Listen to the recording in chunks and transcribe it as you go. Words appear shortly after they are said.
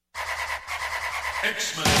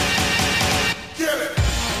X-Men. Get it!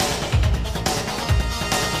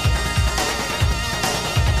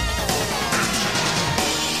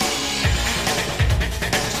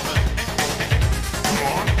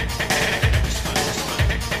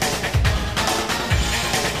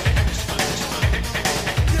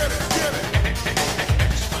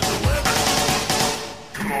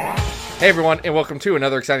 Hey everyone, and welcome to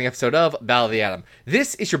another exciting episode of Battle of the Atom.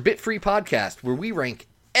 This is your bit-free podcast where we rank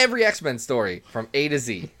every X-Men story from A to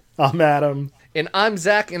Z. I'm Adam. And I'm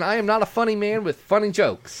Zach, and I am not a funny man with funny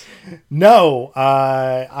jokes. No,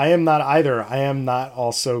 I am not either. I am not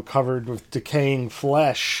also covered with decaying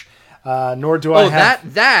flesh, nor do I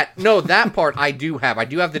have... that part I do have. I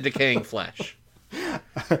do have the decaying flesh.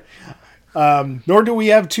 Nor do we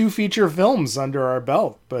have 2 feature films under our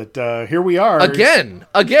belt, but here we are. Again,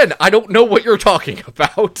 I don't know what you're talking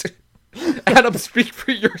about. Adam, speak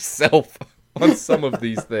for yourself on some of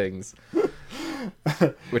these things.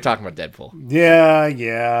 We're talking about Deadpool. Yeah.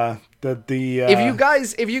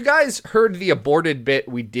 If you guys heard the aborted bit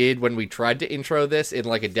we did when we tried to intro this in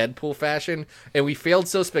like a Deadpool fashion, and we failed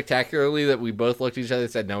so spectacularly that we both looked at each other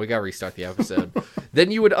and said, "No, we gotta restart the episode,"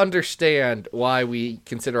 then you would understand why we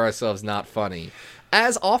consider ourselves not funny,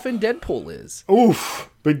 as often Deadpool is. Oof,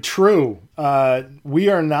 but true. We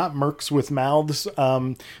are not mercs with mouths,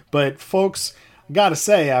 but folks, gotta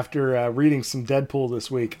say, after reading some Deadpool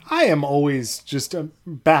this week, I am always just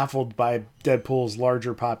baffled by Deadpool's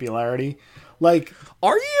larger popularity. Like,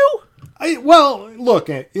 are you? Look,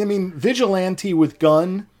 I mean, vigilante with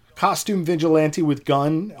gun, costume vigilante with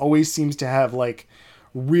gun always seems to have like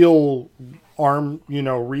real arm,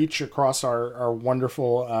 reach across our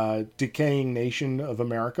wonderful decaying nation of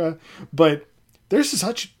America. But there's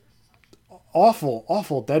such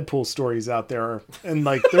awful Deadpool stories out there, and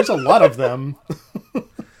like there's a lot of them.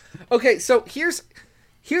 Okay, so here's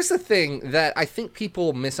the thing that I think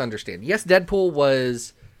people misunderstand. Yes, Deadpool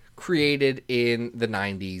was created in the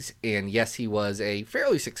 90s, and yes, he was a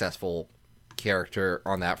fairly successful character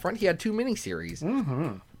on that front. He had 2 miniseries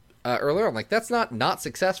earlier on. Like, that's not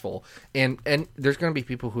successful. And there's going to be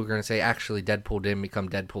people who are going to say, actually, Deadpool didn't become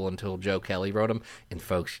Deadpool until Joe Kelly wrote him. And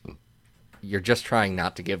folks, you're just trying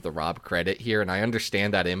not to give the Rob credit here, and I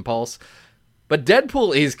understand that impulse. But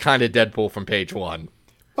Deadpool is kind of Deadpool from page 1.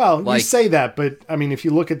 Well, you say that, but I mean, if you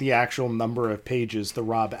look at the actual number of pages the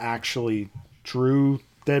Rob actually drew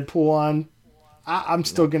Deadpool on, I'm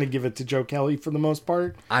still going to give it to Joe Kelly for the most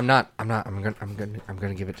part. I'm not. I'm going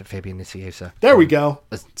to give it to Fabian Nicieza. There we go.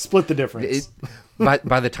 Split the difference.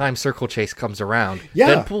 By the time Circle Chase comes around,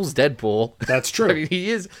 yeah. Deadpool's Deadpool. That's true. I mean, he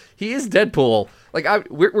is Deadpool. Like,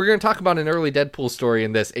 we're going to talk about an early Deadpool story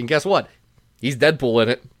in this, and guess what? He's Deadpool in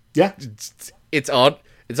it. Yeah. It's 100%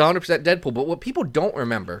 Deadpool. But what people don't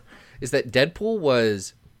remember is that Deadpool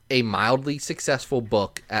was a mildly successful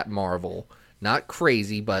book at Marvel. Not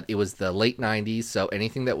crazy, but it was the late 90s, so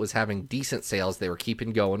anything that was having decent sales, they were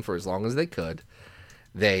keeping going for as long as they could.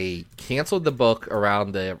 They canceled the book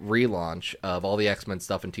around the relaunch of all the X-Men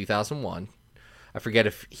stuff in 2001. I forget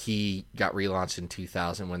if he got relaunched in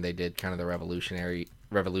 2000 when they did kind of the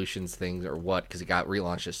Revolutions things or what, because it got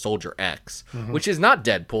relaunched as Soldier X, which is not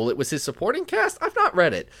Deadpool. It was his supporting cast. I've not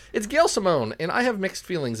read it. It's Gail Simone, and I have mixed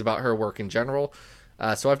feelings about her work in general,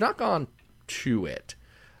 so I've not gone to it.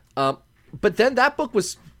 But then that book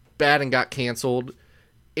was bad and got canceled,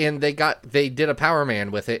 and they did a Power Man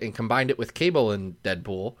with it and combined it with Cable and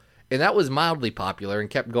Deadpool, and that was mildly popular and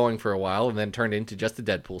kept going for a while and then turned into just a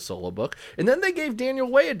Deadpool solo book. And then they gave Daniel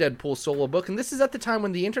Way a Deadpool solo book, and this is at the time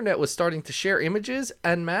when the internet was starting to share images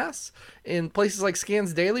en masse, and places like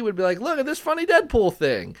Scans Daily would be like, look at this funny Deadpool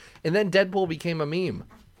thing. And then Deadpool became a meme.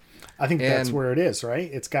 I think that's where it is, right?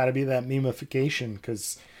 It's got to be that memification,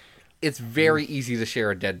 because it's very easy to share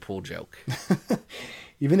a Deadpool joke.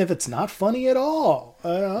 Even if it's not funny at all.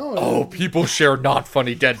 Oh, people share not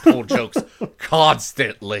funny Deadpool jokes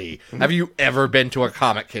constantly. Have you ever been to a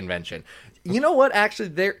comic convention? You know what? Actually,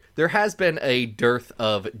 there has been a dearth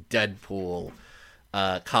of Deadpool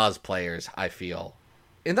cosplayers, I feel.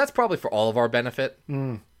 And that's probably for all of our benefit.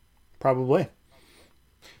 Probably.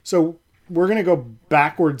 So we're going to go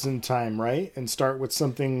backwards in time, right? And start with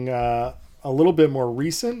something a little bit more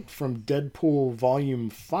recent from Deadpool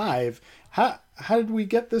Volume 5. How did we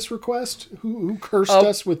get this request? Who cursed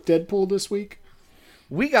us with Deadpool this week?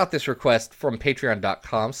 We got this request from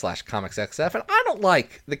patreon.com/comicsxf, and I don't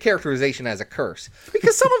like the characterization as a curse,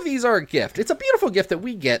 because some of these are a gift. It's a beautiful gift that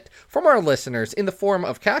we get from our listeners in the form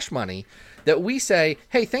of cash money that we say,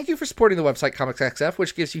 hey, thank you for supporting the website ComicsXF,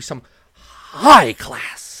 which gives you some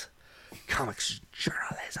high-class comics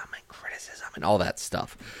journalism and criticism and all that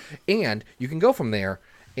stuff. And you can go from there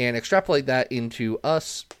and extrapolate that into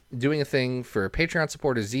us doing a thing for Patreon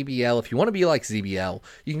supporters, ZBL. If you want to be like ZBL,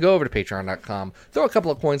 you can go over to patreon.com, throw a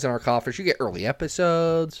couple of coins in our coffers. You get early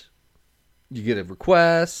episodes. You get a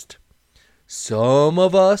request. Some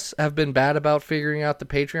of us have been bad about figuring out the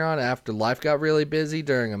Patreon after life got really busy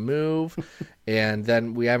during a move, and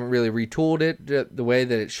then we haven't really retooled it the way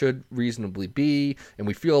that it should reasonably be, and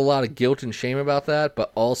we feel a lot of guilt and shame about that,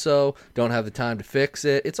 but also don't have the time to fix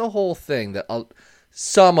it. It's a whole thing that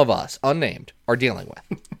some of us, unnamed, are dealing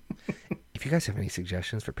with. If you guys have any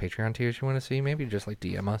suggestions for Patreon tiers you want to see, maybe just like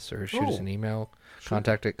DM us or shoot us an email. Sure.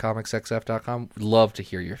 contact@comicsxf.com. Love to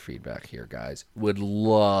hear your feedback here, guys. Would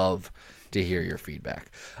love to hear your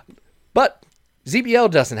feedback. But ZBL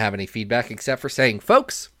doesn't have any feedback except for saying,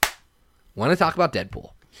 folks, want to talk about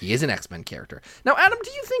Deadpool. He is an X-Men character. Now, Adam, do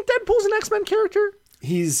you think Deadpool's an X-Men character?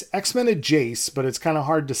 He's X-Men adjacent, but it's kind of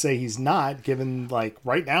hard to say he's not, given, like,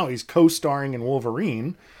 right now he's co-starring in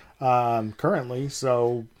Wolverine currently.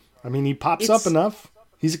 So, I mean, he pops up enough.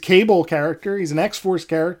 He's a Cable character. He's an X-Force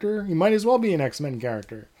character. He might as well be an X-Men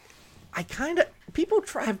character. People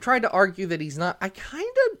have tried to argue that he's not.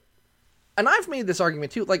 And I've made this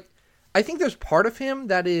argument too. Like, I think there's part of him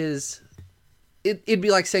that is, it'd be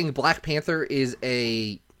like saying Black Panther is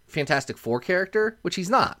a Fantastic Four character, which he's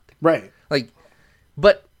not. Right. Like,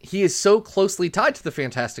 but he is so closely tied to the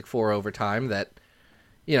Fantastic Four over time that,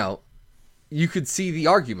 you could see the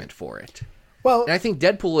argument for it. Well, and I think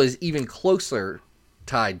Deadpool is even closer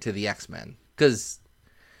tied to the X-Men because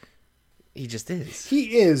he just is.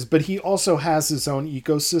 He is, but he also has his own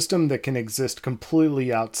ecosystem that can exist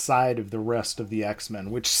completely outside of the rest of the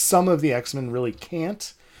X-Men, which some of the X-Men really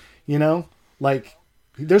can't, Like,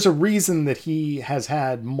 there's a reason that he has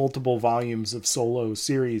had multiple volumes of solo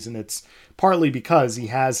series, and it's partly because he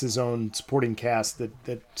has his own supporting cast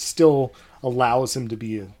that still allows him to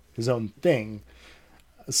be his own thing.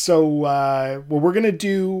 So what we're going to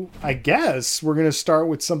do, I guess, we're going to start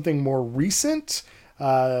with something more recent.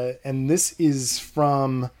 And this is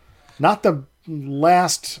from not the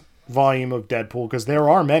last volume of Deadpool, because there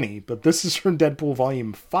are many, but this is from Deadpool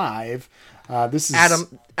volume 5. This is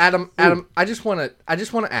Adam, I just want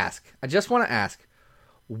to ask,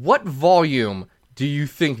 what volume do you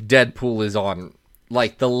think Deadpool is on?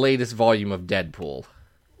 Like the latest volume of Deadpool?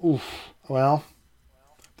 Oof. Well,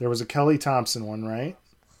 there was a Kelly Thompson one, right?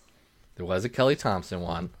 There was a Kelly Thompson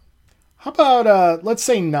one. How about, let's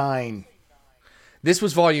say 9? This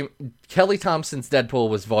was Kelly Thompson's Deadpool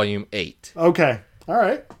was volume 8. Okay. All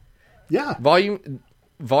right. Yeah.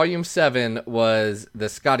 Volume 7 was the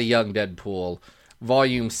Scotty Young Deadpool.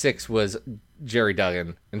 Volume 6 was Jerry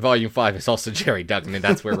Duggan. And volume 5 is also Jerry Duggan, and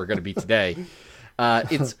that's where we're going to be today.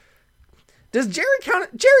 Does Jerry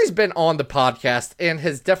count? Jerry's been on the podcast and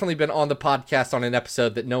has definitely been on the podcast on an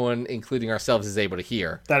episode that no one, including ourselves, is able to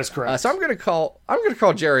hear. That is correct. So I'm going to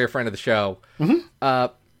call Jerry a friend of the show.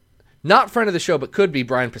 Mm-hmm. Not friend of the show, but could be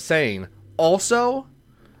Brian Posehn. Also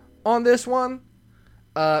on this one.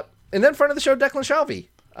 And then friend of the show, Declan Shalvey,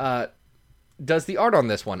 does the art on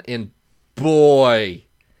this one. And boy,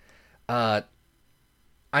 I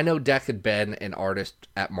know Deck had been an artist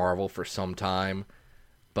at Marvel for some time,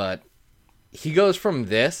 but he goes from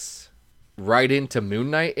this right into Moon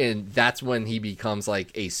Knight, and that's when he becomes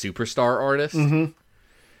like a superstar artist,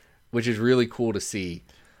 which is really cool to see.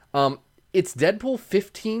 It's Deadpool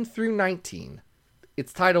 15 through 19.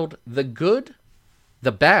 It's titled The Good,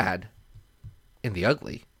 the Bad, and the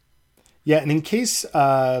Ugly. Yeah, and in case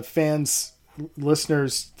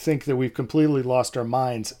listeners think that we've completely lost our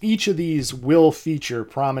minds, each of these will feature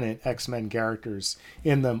prominent X-Men characters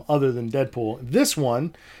in them other than Deadpool. This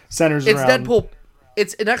one centers around... It's Deadpool.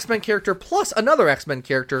 It's an X-Men character plus another X-Men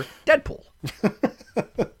character, Deadpool.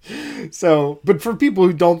 So, but for people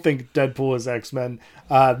who don't think Deadpool is X-Men,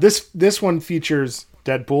 this one features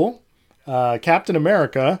Deadpool, Captain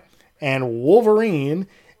America, and Wolverine.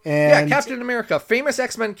 And yeah, Captain America, famous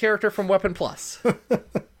X-Men character from Weapon Plus.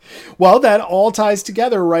 Well, that all ties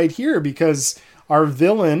together right here because our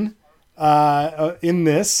villain in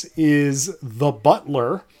this is the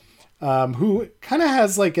Butler, who kind of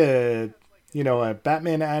has like a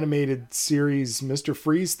Batman animated series Mr.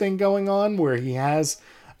 Freeze thing going on where he has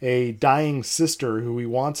a dying sister who he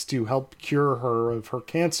wants to help cure her of her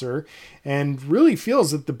cancer and really feels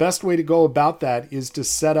that the best way to go about that is to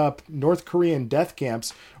set up North Korean death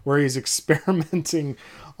camps where he's experimenting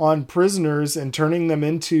on prisoners and turning them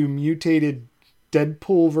into mutated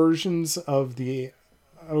Deadpool versions of the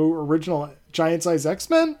original giant-size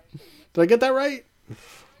X-Men. Did I get that right?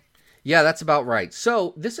 Yeah, that's about right.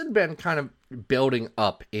 So this had been kind of building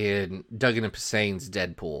up in Duggan and Posehn's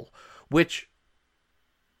Deadpool, which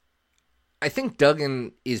I think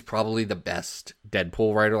Duggan is probably the best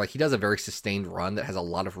Deadpool writer. Like, he does a very sustained run that has a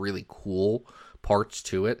lot of really cool parts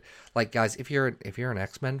to it. Like, guys, if you're an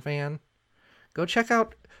X-Men fan, go check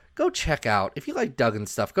out if you like Duggan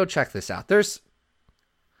stuff, go check this out. There's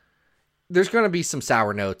going to be some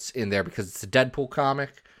sour notes in there because it's a Deadpool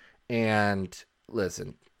comic, and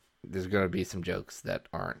listen, there's going to be some jokes that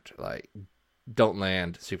don't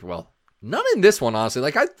land super well. None in this one, honestly.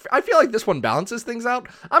 Like, I feel like this one balances things out.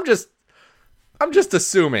 I'm just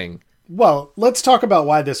assuming. Well, let's talk about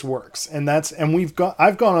why this works.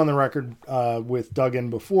 I've gone on the record with Duggan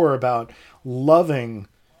before about loving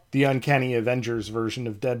the Uncanny Avengers version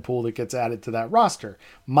of Deadpool that gets added to that roster.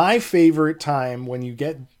 My favorite time when you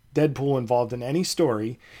get Deadpool involved in any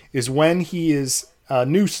story is when he is a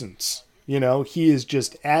nuisance. He is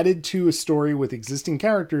just added to a story with existing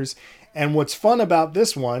characters. And what's fun about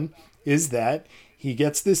this one is that he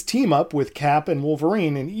gets this team up with Cap and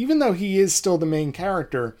Wolverine. And even though he is still the main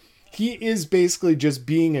character, he is basically just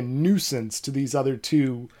being a nuisance to these other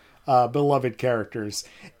two beloved characters.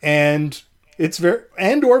 And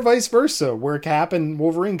or vice versa, where Cap and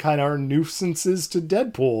Wolverine kind of are nuisances to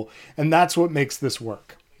Deadpool. And that's what makes this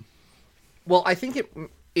work. Well, I think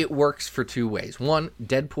it works for two ways. One,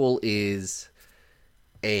 Deadpool is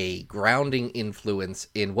a grounding influence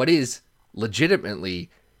in what is legitimately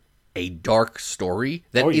a dark story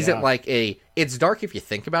that isn't like it's dark if you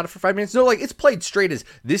think about it for 5 minutes. No, like, it's played straight as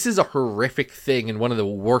this is a horrific thing and one of the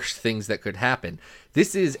worst things that could happen.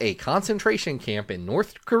 This is a concentration camp in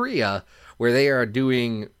North Korea where they are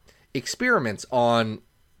doing experiments on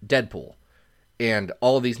Deadpool and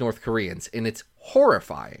all of these North Koreans, and it's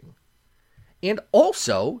horrifying. And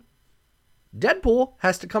also, Deadpool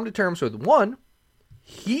has to come to terms with, one,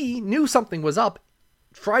 he knew something was up,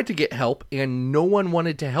 tried to get help, and no one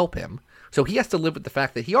wanted to help him. So he has to live with the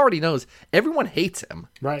fact that he already knows everyone hates him.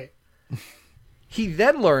 Right. He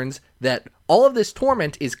then learns that all of this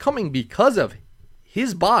torment is coming because of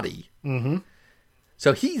his body. Mm-hmm.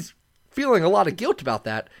 So he's feeling a lot of guilt about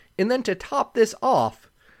that. And then to top this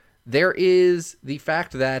off, there is the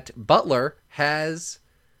fact that Butler has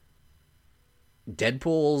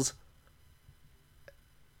Deadpool's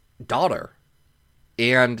daughter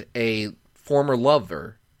and a former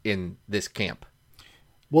lover in this camp.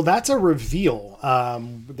 Well, that's a reveal.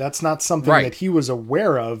 That's not something that he was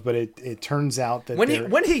aware of, but it turns out that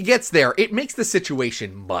when he gets there, it makes the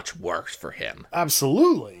situation much worse for him.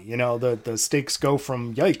 Absolutely. The stakes go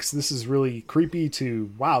from, yikes, this is really creepy,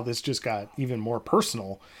 to, wow, this just got even more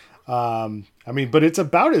personal. But it's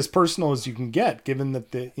about as personal as you can get, given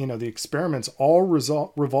that the experiments all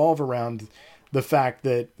revolve around the fact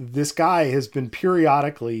that this guy has been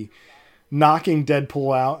periodically knocking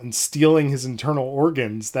Deadpool out and stealing his internal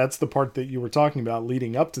organs. That's the part that you were talking about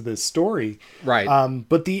leading up to this story. Right.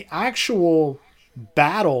 But the actual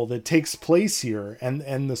battle that takes place here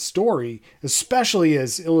and the story, especially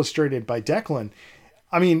as illustrated by Declan,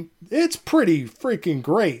 it's pretty freaking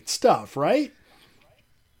great stuff, right?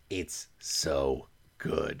 It's so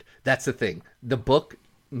good. That's the thing. The book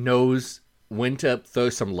knows when to throw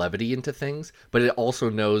some levity into things, but it also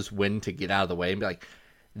knows when to get out of the way and be like,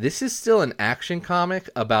 this is still an action comic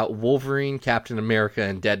about Wolverine, Captain America,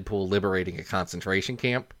 and Deadpool liberating a concentration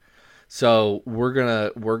camp. So we're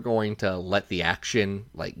going to let the action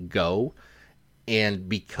go. And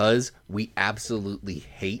because we absolutely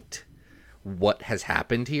hate what has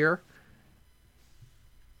happened here,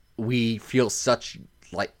 we feel such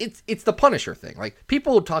it's the Punisher thing. Like,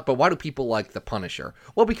 people talk about, why do people like the Punisher?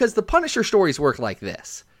 Well, because the Punisher stories work like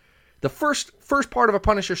this. The first part of a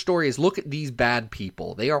Punisher story is, look at these bad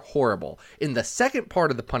people. They are horrible. And the second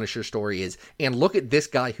part of the Punisher story is, and look at this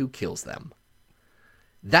guy who kills them.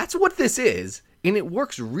 That's what this is. And it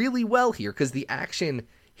works really well here because the action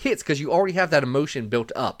hits, because you already have that emotion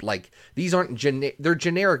built up. Like, these aren't they're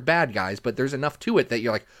generic bad guys, but there's enough to it that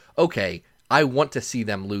you're like, okay, I want to see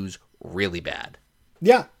them lose really bad.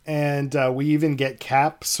 Yeah, and we even get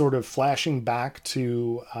Cap sort of flashing back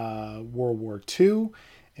to World War II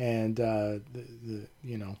and the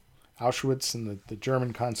Auschwitz and the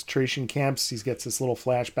German concentration camps. He gets this little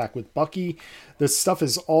flashback with Bucky. This stuff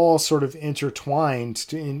is all sort of intertwined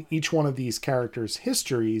in each one of these characters'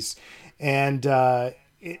 histories, and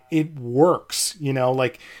it works.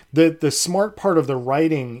 The smart part of the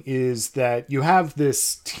writing is that you have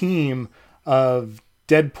this team of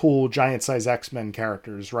Deadpool giant-size X-Men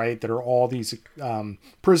characters, right? That are all these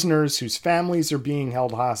prisoners whose families are being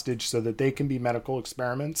held hostage so that they can be medical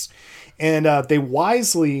experiments. And they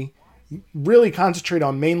wisely really concentrate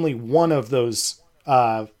on mainly one of those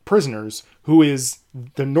prisoners, who is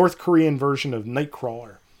the North Korean version of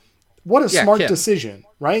Nightcrawler. what a smart Kim. decision,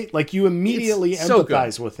 right? Like you immediately It's so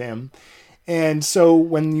empathize good. with him. And so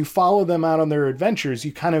when you follow them out on their adventures,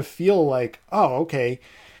 you kind of feel like, oh, okay,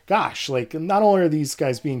 gosh, like not only are these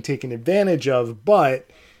guys being taken advantage of, but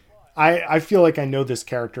I feel like I know this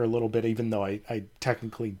character a little bit, even though I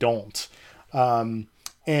technically don't.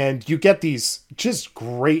 And you get these just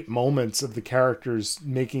great moments of the characters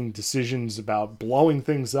making decisions about blowing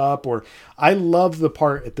things up. Or I love the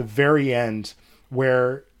part at the very end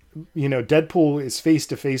where, you know, Deadpool is face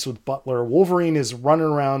to face with Butler. Wolverine is running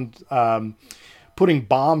around putting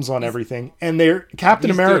bombs on everything. And Captain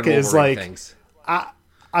He's America doing is Wolverine like, things.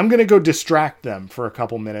 I'm going to go distract them for a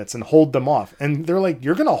couple minutes and hold them off. And they're like,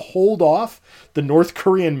 you're going to hold off the North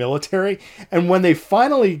Korean military? And when they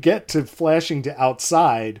finally get to flashing to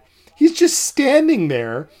outside, he's just standing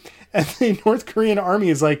there. And the North Korean army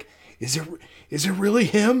is like, is it really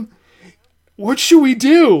him? What should we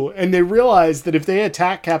do? And they realize that if they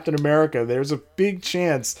attack Captain America, there's a big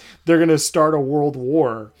chance they're going to start a world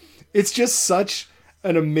war. It's just such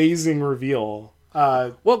an amazing reveal.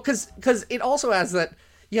 Well, because it also has that.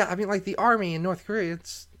 Yeah, I mean, like the army in North Korea.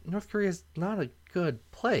 North Korea is not a good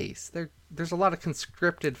place. There's a lot of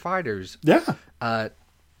conscripted fighters. Yeah.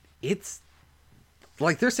 It's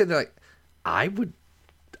like they're saying, like, I would,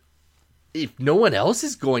 if no one else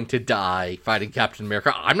is going to die fighting Captain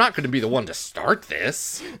America, I'm not going to be the one to start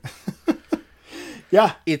this.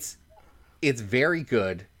 Yeah. It's very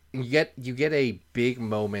good. You get a big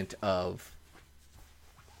moment of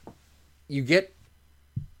you get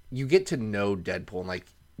to know Deadpool, and like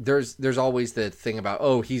there's always the thing about,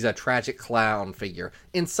 oh, he's a tragic clown figure,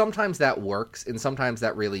 and sometimes that works and sometimes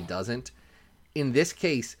that really doesn't. In this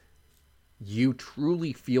case, you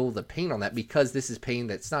truly feel the pain on that, because this is pain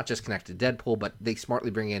that's not just connected to Deadpool, but they smartly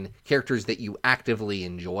bring in characters that you actively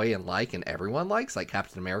enjoy and like, and everyone likes, like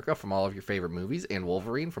Captain America from all of your favorite movies, and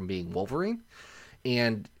Wolverine from being Wolverine.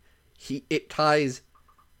 And it ties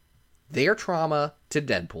their trauma to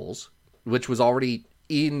Deadpool's, which was already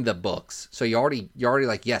in the books. So you're already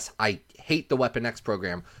like, yes, I hate the Weapon X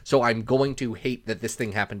program, so I'm going to hate that this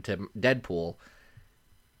thing happened to Deadpool.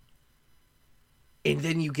 And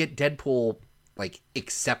then you get Deadpool like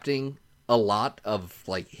accepting a lot of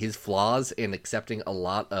like his flaws, and accepting a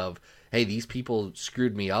lot of, hey, these people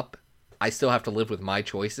screwed me up. I still have to live with my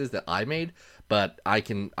choices that I made, but I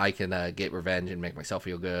can get revenge and make myself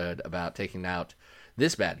feel good about taking out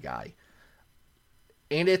this bad guy.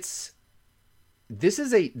 And this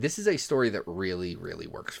is a story that really, really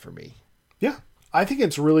works for me. Yeah, I think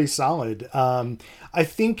it's really solid. I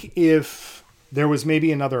think if there was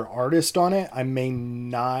maybe another artist on it, I may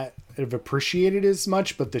not have appreciated it as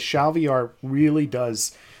much, but the Shalvey art really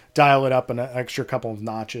does dial it up an extra couple of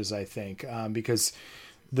notches, I think, because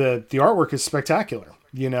the artwork is spectacular.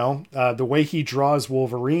 You know, the way he draws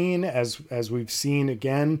Wolverine, as we've seen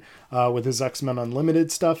again with his X-Men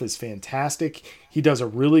Unlimited stuff, is fantastic. He does a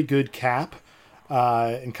really good Cap,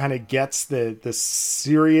 and kind of gets the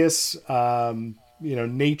serious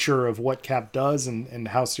nature of what Cap does, and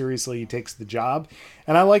how seriously he takes the job.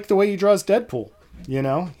 And I like the way he draws Deadpool. You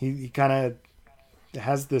know, he kind of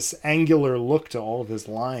has this angular look to all of his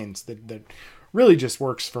lines that really just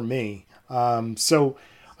works for me. So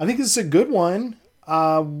I think this is a good one.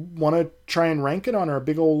 Want to try and rank it on our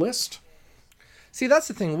big old list? See, that's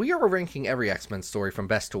the thing. We are ranking every X-Men story from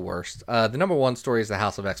best to worst. The number one story is the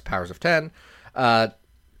House of X Powers of 10.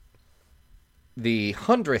 The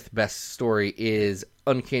 100th best story is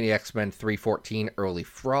Uncanny X-Men 314 Early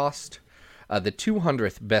Frost. The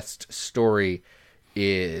 200th best story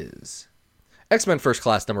is X-Men First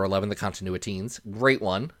Class number 11, The Continuiteens. Great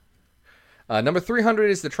one. Number 300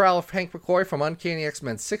 is The Trial of Hank McCoy from Uncanny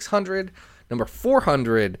X-Men 600. Number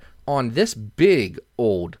 400 on this big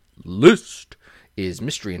old list is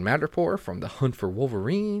Mystery in Madripoor from The Hunt for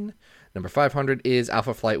Wolverine. Number 500 is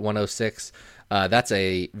Alpha Flight 106. That's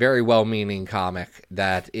a very well-meaning comic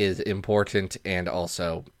that is important and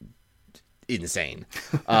also insane.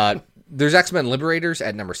 There's X-Men Liberators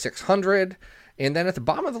at number 600. And then at the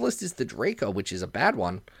bottom of the list is the Draco, which is a bad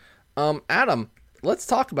one. Adam, let's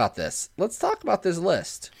talk about this. Let's talk about this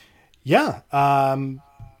list. Yeah.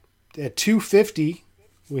 At 250,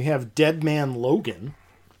 we have Dead Man Logan.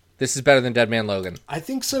 This is better than Dead Man Logan. I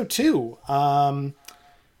think so too. So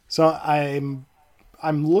I'm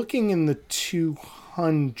looking in the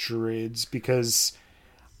 200s because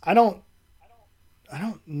I don't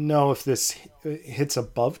know if this hits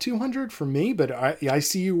above 200 for me, but I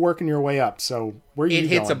see you working your way up. So where are you It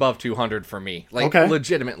hits going? above 200 for me. Like, Okay.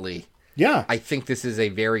 legitimately. Yeah. I think this is a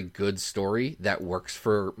very good story that works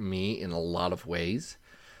for me in a lot of ways.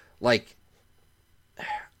 Like,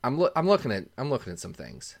 I'm looking at some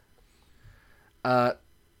things. I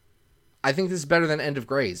think this is better than End of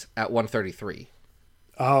Greys at 133.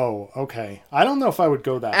 Oh, okay. I don't know if I would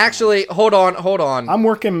go that. Actually, hold on. High. I'm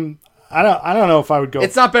working. I don't know if I would go.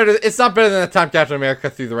 It's not better. It's not better than the time Captain America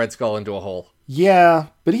threw the Red Skull into a hole. Yeah,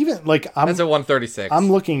 but even like That's a 136.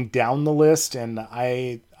 I'm looking down the list, and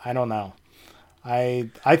I don't know. I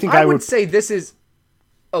think I would say this is.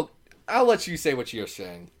 Oh, I'll let you say what you're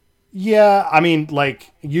saying. Yeah, I mean,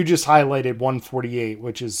 like you just highlighted 148,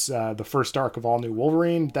 which is the first arc of All New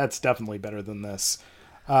Wolverine. That's definitely better than this.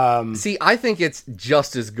 See, I think it's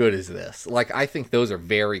just as good as this. Like, I think those are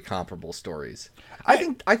very comparable stories. I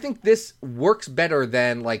think this works better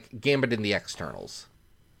than like Gambit in the Externals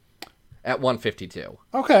at 152.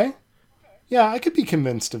 Okay. Yeah, I could be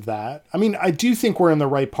convinced of that. I mean, I do think we're in the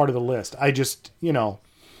right part of the list. I just,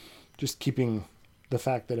 just keeping the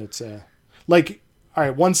fact that it's like, all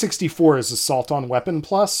right, 164 is Assault on Weapon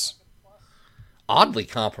Plus. Oddly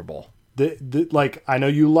comparable. Like, I know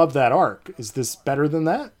you love that arc. Is this better than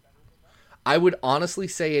that? I would honestly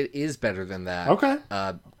say it is better than that. Okay.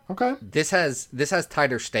 Okay. This has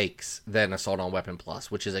tighter stakes than Assault on Weapon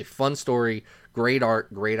Plus, which is a fun story, great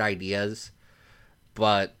art, great ideas,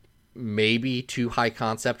 but maybe too high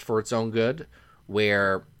concept for its own good,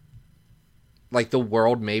 where like the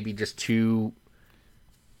world may be just too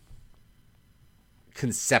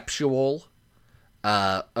conceptual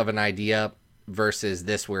of an idea versus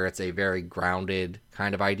this where it's a very grounded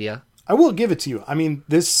kind of idea. I will give it to you. I mean,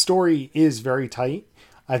 this story is very tight.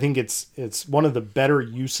 I think it's one of the better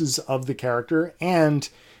uses of the character, and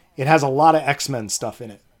it has a lot of X-Men stuff in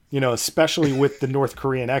it, especially with the North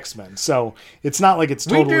Korean X-Men. So it's not like it's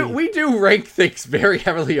totally... We do rank things very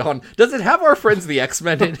heavily on... Does it have our friends the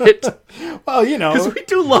X-Men in it? Well, Because we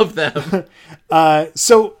do love them.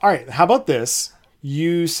 So, all right, how about this?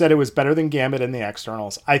 You said it was better than Gambit and the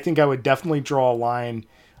Externals. I think I would definitely draw a line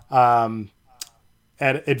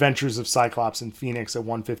at Adventures of Cyclops and Phoenix at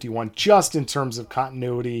 151, just in terms of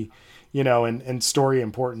continuity, and story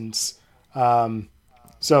importance.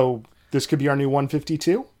 So this could be our new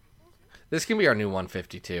 152. This can be our new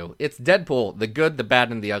 152. It's Deadpool, the good, the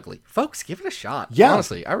bad, and the ugly. Folks, give it a shot. Yeah.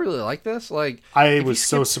 Honestly, I really like this. Like, I was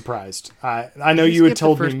so surprised. I know you had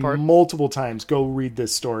told me multiple times, go read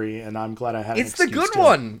this story, and I'm glad I had an excuse. It's the good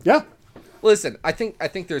one. Yeah. Listen, I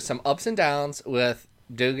think there's some ups and downs with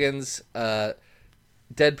Dugan's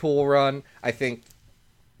Deadpool run. I think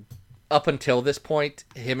up until this point,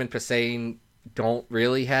 him and Posehn don't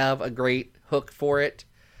really have a great hook for it.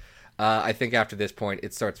 I think after this point,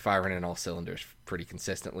 it starts firing in all cylinders pretty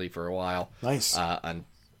consistently for a while. Nice. And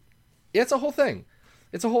yeah, it's a whole thing.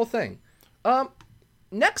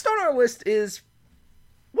 Next on our list is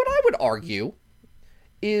what I would argue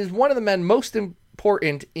is one of the men most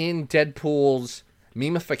important in Deadpool's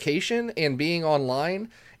memification and being online,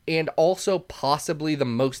 and also possibly the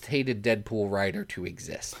most hated Deadpool writer to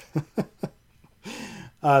exist.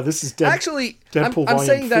 This is Actually, Deadpool I'm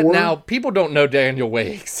saying 4. that now. People don't know Daniel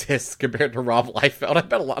Way exists compared to Rob Liefeld. I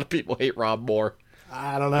bet a lot of people hate Rob more.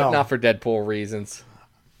 I don't know. But not for Deadpool reasons.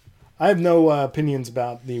 I have no opinions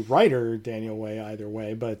about the writer, Daniel Way, either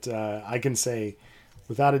way, but I can say,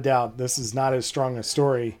 without a doubt, this is not as strong a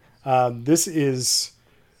story. This is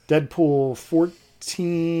Deadpool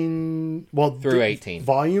 14... Well, through 18.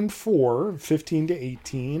 Volume 4, 15 to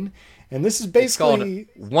 18. And this is basically...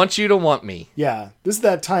 Want You to Want Me. Yeah. This is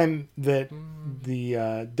that time that the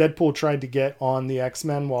Deadpool tried to get on the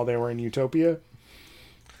X-Men while they were in Utopia.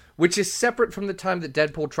 Which is separate from the time that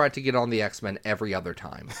Deadpool tried to get on the X-Men every other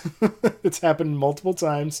time. It's happened multiple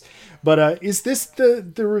times. But is this the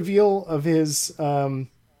reveal of his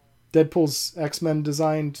Deadpool's X-Men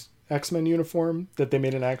designed X-Men uniform that they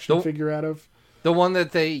made an action figure out of? The one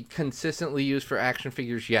that they consistently use for action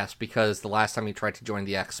figures, yes, because the last time he tried to join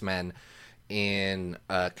the X-Men in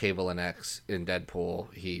Cable and X in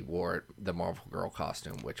Deadpool, he wore the Marvel Girl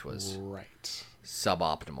costume, which was right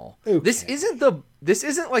suboptimal. Okay. This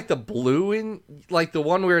isn't like the blue in like the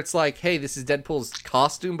one where it's like, hey, this is Deadpool's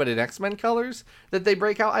costume, but in X-Men colors that they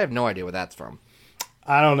break out. I have no idea where that's from.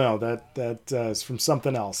 I don't know. That is from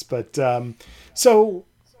something else. But so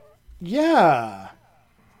yeah,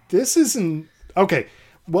 this isn't. Okay,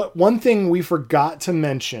 one thing we forgot to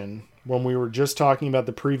mention when we were just talking about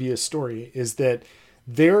the previous story is that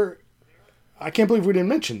I can't believe we didn't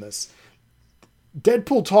mention this.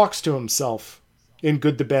 Deadpool talks to himself in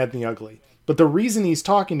Good, the Bad, and the Ugly. But the reason he's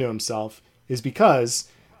talking to himself is because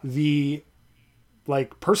the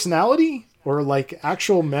personality or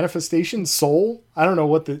actual manifestation soul, I don't know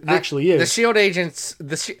what actually is. The S.H.I.E.L.D. agents,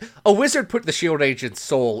 a wizard put the S.H.I.E.L.D. agent's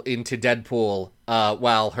soul into Deadpool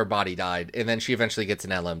while her body died, and then she eventually gets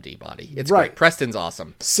an LMD body. It's Right. great. Preston's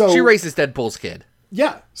awesome. So- she raises Deadpool's kid.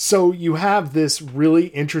 Yeah, so you have this really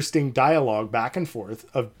interesting dialogue back and forth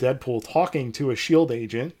of Deadpool talking to a S.H.I.E.L.D.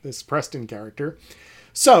 agent, this Preston character.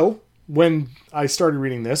 So, when I started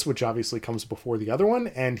reading this, which obviously comes before the other one,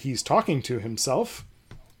 and he's talking to himself,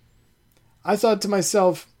 I thought to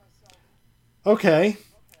myself, okay,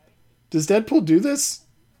 does Deadpool do this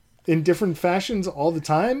in different fashions all the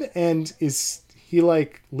time? And is he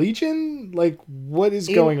like Legion? Like, what is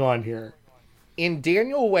going on here? In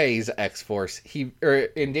Daniel Way's X-Force,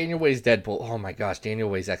 in Daniel Way's Deadpool, oh my gosh, Daniel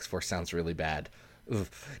Way's X-Force sounds really bad. Ugh.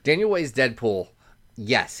 Daniel Way's Deadpool,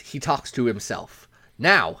 yes, he talks to himself.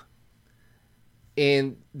 Now,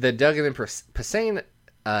 in the Duggan and Passane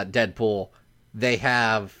Deadpool, they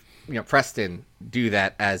have, Preston do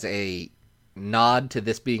that as a nod to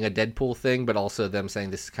this being a Deadpool thing, but also them saying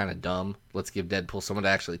this is kind of dumb. Let's give Deadpool someone to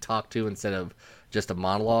actually talk to instead of just a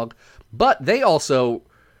monologue. But they also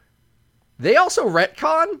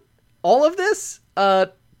retcon all of this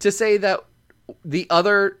to say that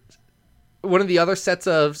one of the other sets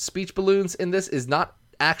of speech balloons in this is not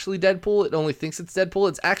actually Deadpool. It only thinks it's Deadpool.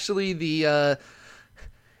 It's actually the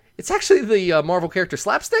Marvel character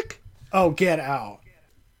Slapstick. Oh, get out.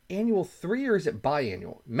 Annual 3 or is it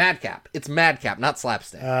biannual? Madcap. It's Madcap, not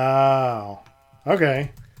Slapstick. Oh,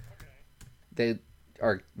 okay. They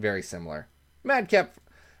are very similar. Madcap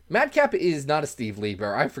is not a Steve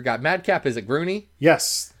Lieber. I forgot. Madcap is a Grooney.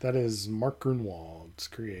 Yes, that is Mark Grunwald's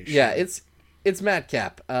creation. Yeah, it's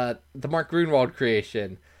Madcap, the Mark Grunwald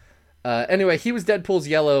creation. Anyway, he was Deadpool's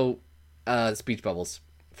yellow speech bubbles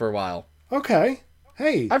for a while. Okay.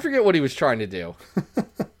 Hey. I forget what he was trying to do.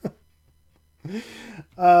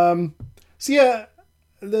 So yeah,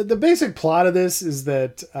 the basic plot of this is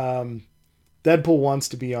that Deadpool wants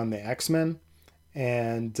to be on the X-Men,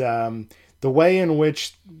 and the way in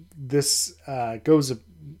which this the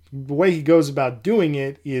way he goes about doing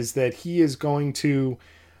it is that he is going to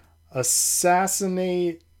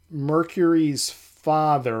assassinate Mercury's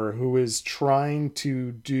father, who is trying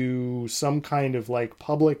to do some kind of like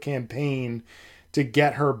public campaign to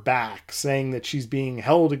get her back, saying that she's being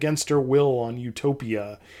held against her will on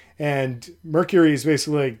Utopia. And Mercury is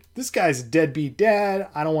basically like, this guy's a deadbeat dad.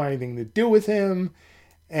 I don't want anything to do with him.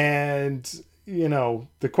 And,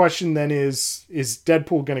 the question then is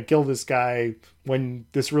Deadpool going to kill this guy when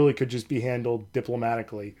this really could just be handled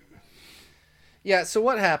diplomatically? Yeah, so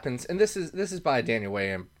what happens, and this is by Daniel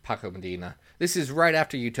Way and Paco Medina. This is right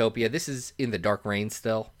after Utopia. This is in the Dark Reign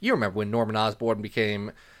still. You remember when Norman Osborn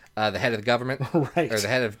became the head of the government, right? Or the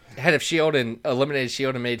head of S.H.I.E.L.D. and eliminated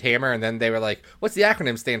S.H.I.E.L.D. and made Hammer, and then they were like, "What's the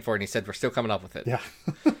acronym stand for?" And he said, "We're still coming up with it."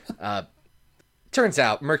 Yeah. Turns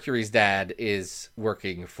out Mercury's dad is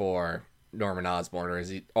working for Norman Osborn, or is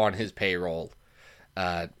he on his payroll?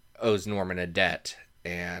 Owes Norman a debt,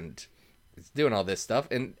 and is doing all this stuff.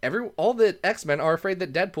 And all the X-Men are afraid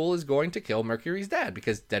that Deadpool is going to kill Mercury's dad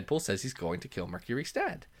because Deadpool says he's going to kill Mercury's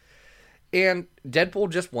dad. And Deadpool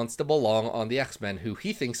just wants to belong on the X-Men, who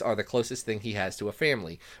he thinks are the closest thing he has to a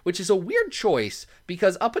family, which is a weird choice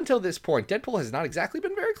because up until this point, Deadpool has not exactly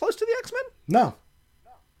been very close to the X-Men. No.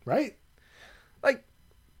 Right? Like,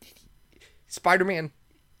 Spider-Man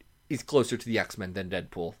is closer to the X-Men than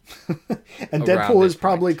Deadpool. And Deadpool is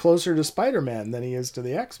probably closer to Spider-Man than he is to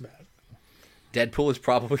the X-Men. Deadpool is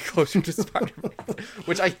probably closer to Spider-Man,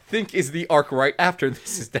 which I think is the arc right after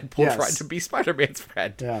this is Deadpool trying to be Spider-Man's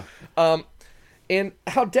friend. Yeah. And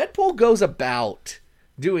how Deadpool goes about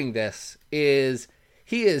doing this is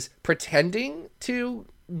he is pretending to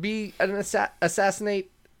be an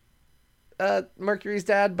assassinate Mercury's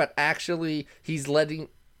dad, but actually he's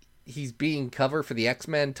being cover for the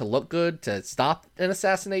X-Men to look good, to stop an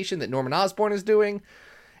assassination that Norman Osborn is doing.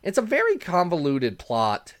 It's a very convoluted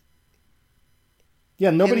plot. Yeah,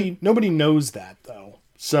 nobody knows that, though.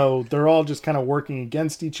 So they're all just kind of working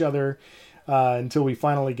against each other until we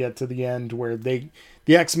finally get to the end where the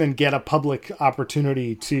X-Men get a public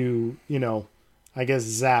opportunity to, I guess,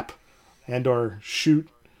 zap and or shoot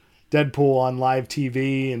Deadpool on live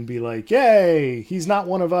TV and be like, yay, he's not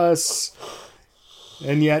one of us.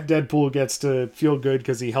 And yet Deadpool gets to feel good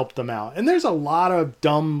because he helped them out. And there's a lot of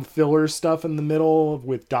dumb filler stuff in the middle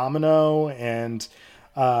with Domino and...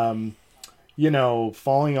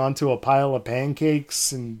 falling onto a pile of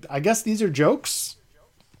pancakes. And I guess these are jokes.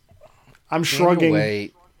 I'm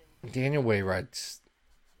shrugging. Daniel Way writes,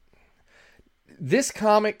 this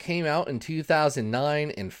comic came out in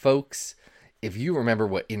 2009. And folks, if you remember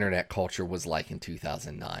what internet culture was like in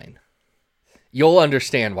 2009, you'll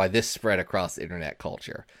understand why this spread across internet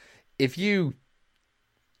culture. If you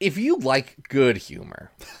like good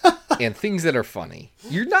humor, and things that are funny.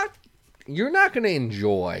 You're not going to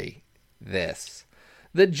enjoy this.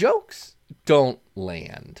 The jokes don't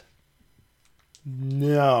land.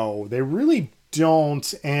 No, they really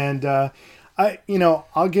don't. And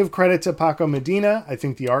I'll give credit to Paco Medina. I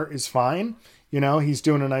think the art is fine. He's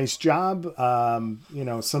doing a nice job.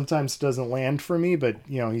 Sometimes it doesn't land for me, but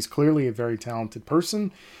he's clearly a very talented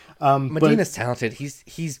person. Medina's talented.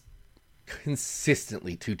 He's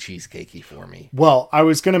consistently too cheesecakey for me. Well, I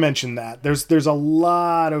was going to mention that there's a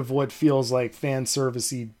lot of what feels like fan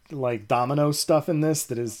servicey, like Domino stuff in this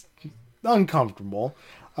that is uncomfortable.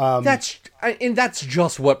 That's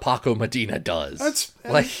just what Paco Medina does. That's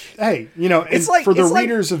like, hey, for the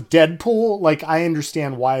readers of Deadpool, like I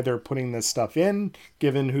understand why they're putting this stuff in,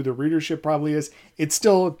 given who the readership probably is. It's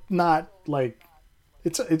still not like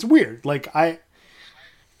it's weird. Like I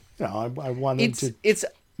wanted to.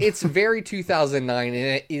 It's very 2009, and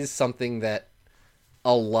it is something that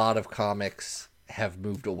a lot of comics have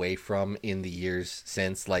moved away from in the years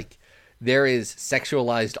since. Like, there is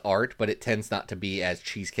sexualized art, but it tends not to be as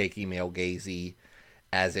cheesecakey, male-gazy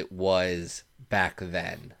as it was back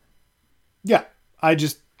then. Yeah,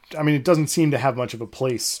 it doesn't seem to have much of a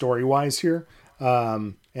place story-wise here.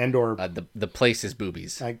 The place is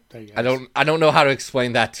boobies. I don't know how to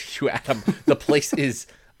explain that to you, Adam. The place is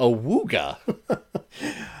a wooga.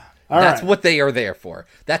 That's what they are there for.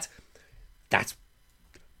 That's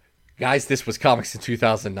guys, this was comics in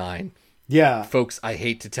 2009. Yeah. Folks, I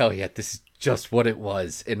hate to tell you, this is just what it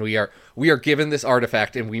was. And we are given this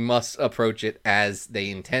artifact, and we must approach it as they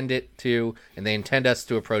intend it to, and they intend us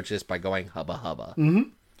to approach this by going hubba hubba.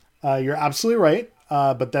 Mm-hmm. You're absolutely right.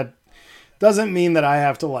 But that doesn't mean that I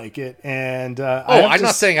have to like it. And I'm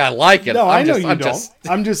not saying I like it. No, I know you don't.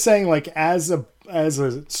 I'm just saying, like, as a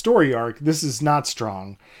story arc, this is not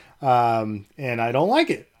strong. And I don't like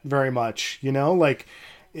it very much, like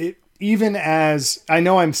it, even as I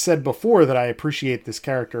know I've said before that I appreciate this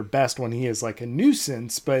character best when he is like a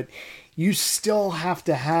nuisance, but you still have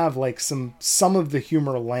to have like some of the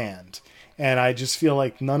humor land. And I just feel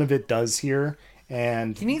like none of it does here.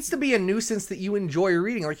 And he needs to be a nuisance that you enjoy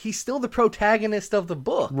reading. Like, he's still the protagonist of the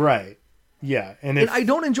book. Right. Yeah. And I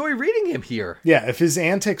don't enjoy reading him here. Yeah. If his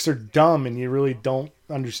antics are dumb and you really don't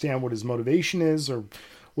understand what his motivation is or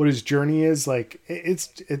what his journey is, like it's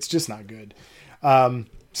just not good.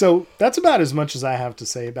 So that's about as much as I have to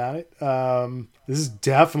say about it. This is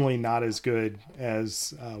definitely not as good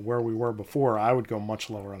as where we were before. I would go much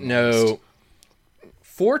lower on the list.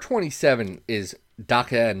 427 is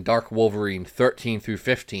Daka and Dark Wolverine 13 through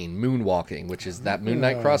 15, Moonwalking, which is that Moon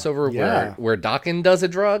Knight crossover where Daken does a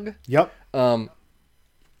drug. Yep.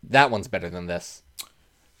 That one's better than this.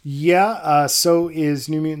 Yeah, so is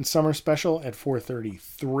New Mutant Summer Special at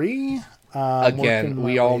 433. Again,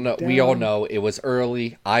 we all know it was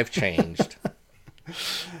early. I've changed.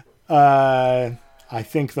 I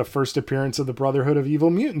think the first appearance of the Brotherhood of Evil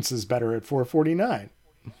Mutants is better at 449.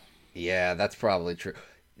 Yeah, that's probably true.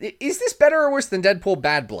 Is this better or worse than Deadpool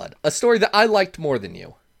Bad Blood? A story that I liked more than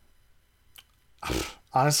you.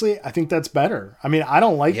 Honestly, I think that's better. I mean, I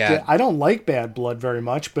don't like Bad Blood very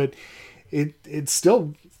much, but it's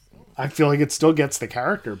still, I feel like it still gets the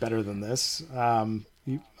character better than this. I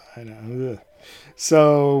know.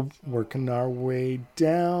 So working our way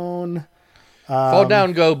down. Fall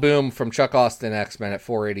Down, Go Boom from Chuck Austin X-Men at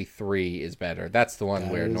 483 is better. That's the one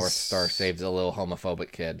where North Star saves a little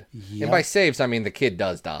homophobic kid. Yep. And by saves, I mean the kid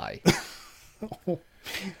does die. He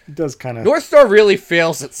does kind of. North Star really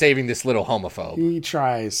fails at saving this little homophobe. He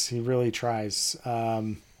tries. He really tries.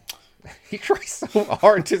 He tries so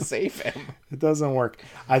hard to save him. It doesn't work.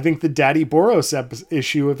 I think the Daddy Boros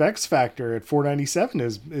issue of X Factor at 497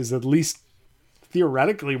 is at least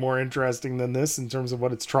theoretically more interesting than this in terms of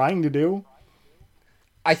what it's trying to do.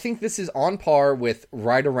 I think this is on par with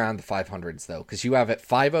right around the 500s, though, because you have at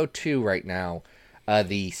 502 right now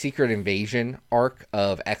the Secret Invasion arc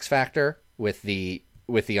of X Factor with the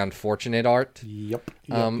unfortunate art. Yep.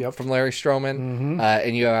 From Larry Stroman. Mm-hmm.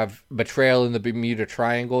 And you have Betrayal in the Bermuda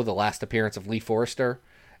Triangle, the last appearance of Lee Forrester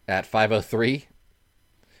at 503.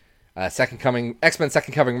 Second Coming, X-Men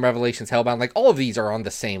Second Coming, Revelations, Hellbound. Like, all of these are on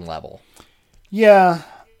the same level. Yeah.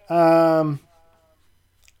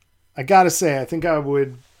 I gotta say, I think I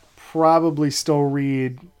would probably still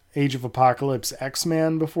read Age of Apocalypse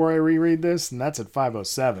X-Men before I reread this, and that's at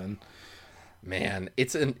 507. Man,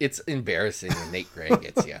 it's embarrassing when Nate Gray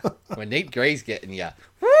gets you. When Nate Gray's getting you.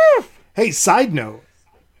 Hey, side note.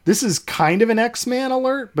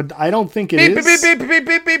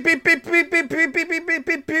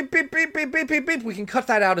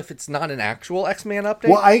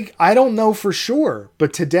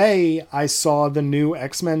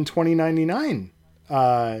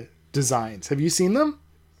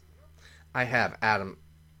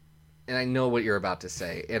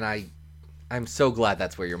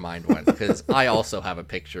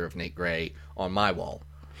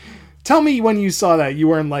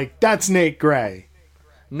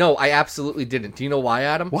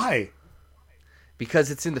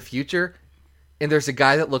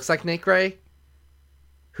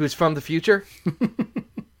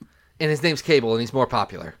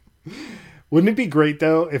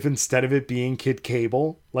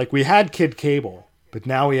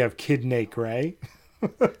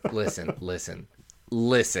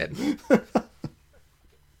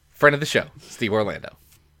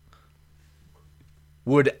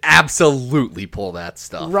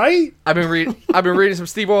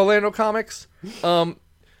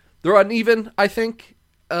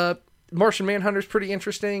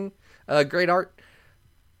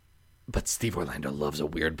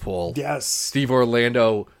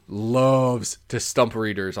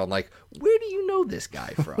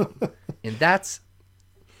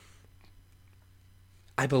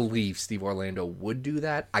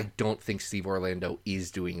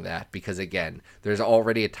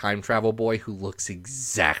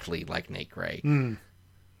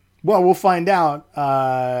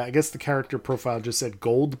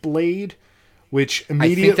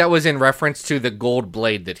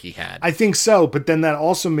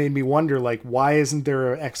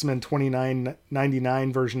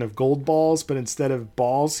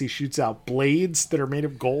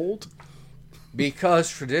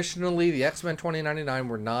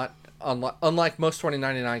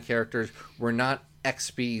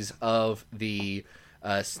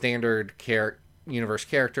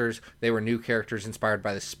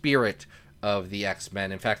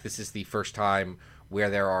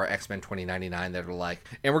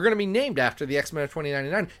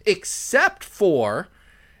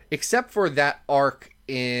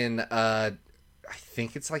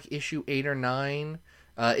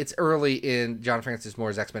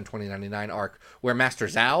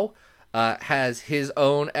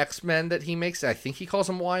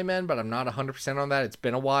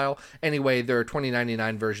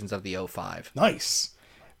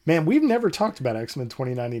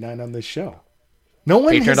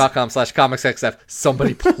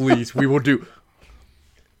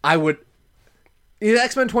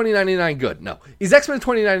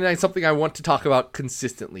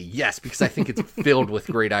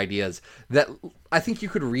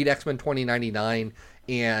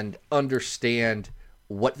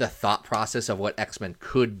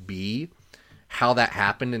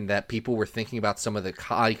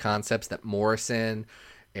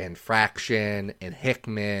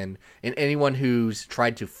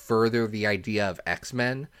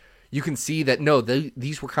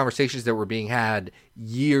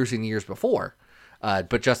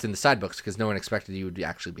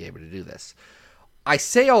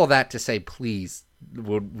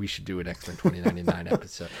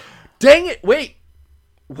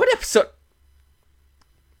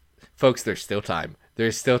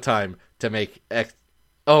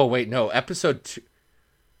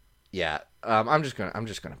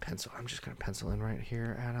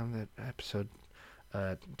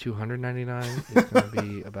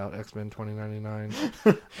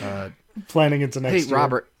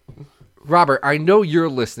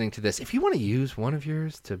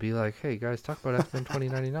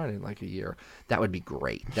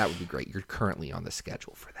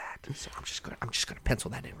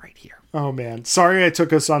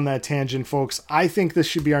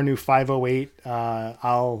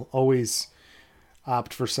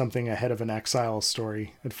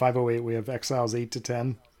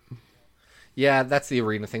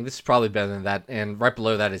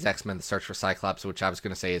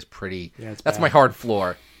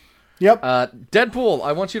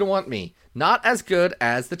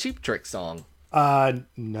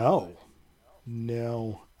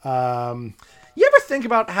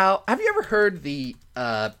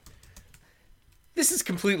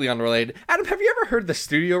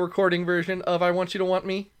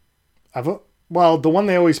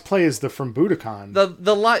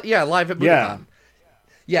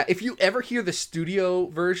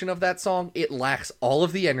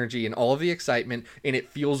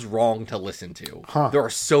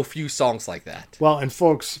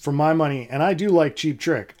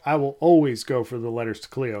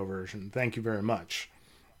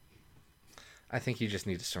 I think you just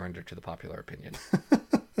need to surrender to the popular opinion.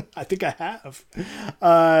 I think I have.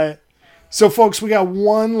 So, folks, we got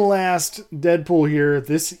one last Deadpool here.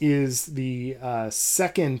 This is the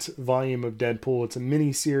second volume of Deadpool. It's a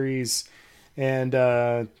mini series, and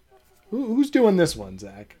who's doing this one,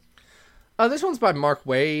 Zach? This one's by Mark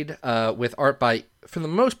Waid, with art by, for the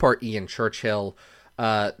most part, Ian Churchill.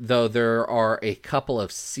 Though there are a couple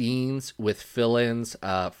of scenes with fill-ins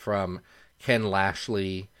from Ken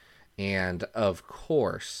Lashley, and of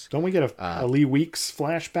course, don't we get a Lee Weeks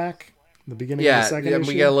flashback? The beginning of the second issue?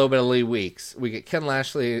 We get a little bit of Lee Weeks. We get Ken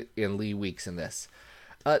Lashley and Lee Weeks in this.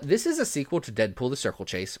 This is a sequel to Deadpool the Circle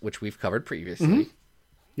Chase, which we've covered previously. Mm-hmm.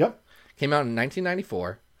 Yep. Came out in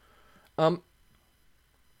 1994. And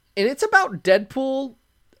it's about Deadpool.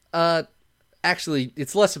 Actually,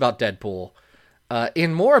 it's less about Deadpool.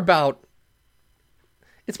 And more about...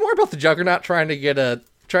 It's more about the Juggernaut trying to get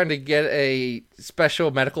a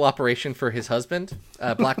special medical operation for his husband,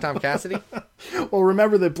 Black Tom Cassidy. Well,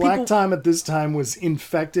 remember that Black Tom at this time was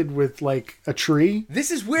infected with, like, a tree.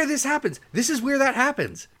 This is where this happens. This is where that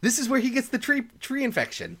happens. This is where he gets the tree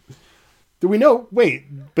infection. Do we know?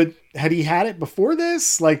 Wait, but had he had it before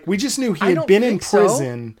this? Like, we just knew he had been in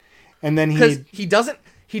prison, and then he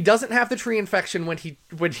doesn't have the tree infection when he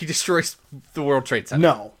destroys the World Trade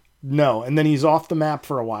Center. No, and then he's off the map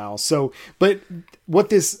for a while. So, but what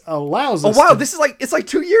this allows us this is it's like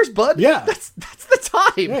 2 years, bud. Yeah. That's the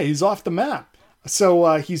time. Yeah, he's off the map.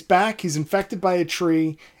 So he's back, he's infected by a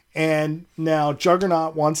tree, and now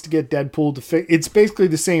Juggernaut wants to get Deadpool to fix. It's basically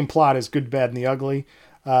the same plot as Good, Bad, and the Ugly.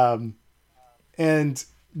 And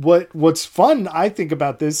what's fun, I think,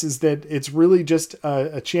 about this is that it's really just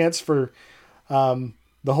a chance for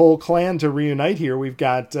the whole clan to reunite here. We've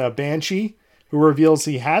got Banshee, who reveals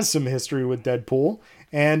he has some history with Deadpool,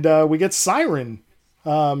 and we get Siren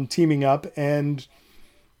teaming up, and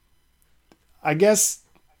I guess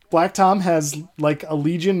Black Tom has like a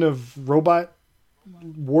legion of robot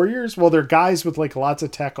warriors. Well, they're guys with like lots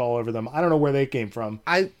of tech all over them. I don't know where they came from.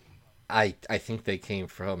 I think they came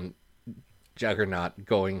from Juggernaut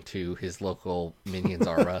going to his local Minions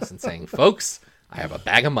R Us and saying, "Folks, I have a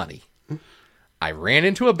bag of money. I ran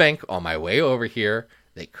into a bank on my way over here.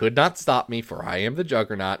 They could not stop me, for I am the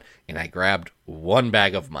Juggernaut, and I grabbed one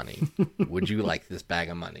bag of money. Would you like this bag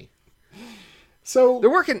of money?" So they're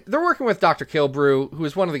working with Dr. Kilbrew, who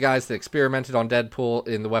is one of the guys that experimented on Deadpool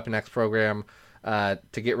in the Weapon X program to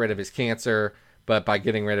get rid of his cancer. But by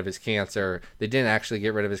getting rid of his cancer, they didn't actually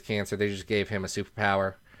get rid of his cancer. They just gave him a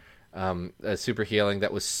superpower, a super healing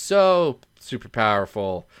that was so super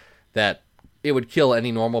powerful that it would kill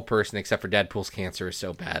any normal person, except for Deadpool's cancer is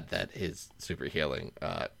so bad that his super healing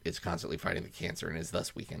is constantly fighting the cancer and is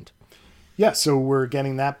thus weakened. Yeah, so we're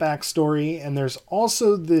getting that backstory, and there's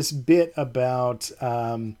also this bit about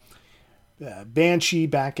Banshee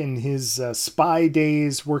back in his spy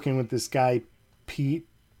days, working with this guy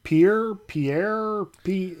Pierre,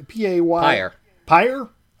 P-A-Y. Pyre?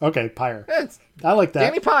 Okay, Pyre. I like that.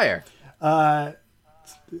 Danny Pyre.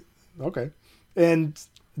 Okay. And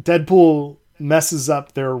Deadpool messes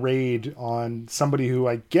up their raid on somebody who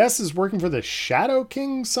I guess is working for the Shadow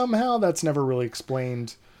King somehow. That's never really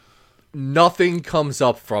explained. Nothing comes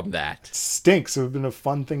up from that. Stinks. It would have been a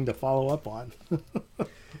fun thing to follow up on.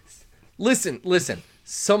 Listen.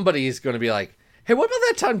 Somebody is going to be like, "Hey, what about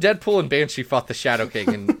that time Deadpool and Banshee fought the Shadow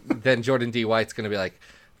King?" And then Jordan D. White's going to be like,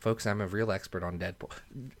 "Folks, I'm a real expert on Deadpool."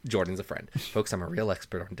 Jordan's a friend. "Folks, I'm a real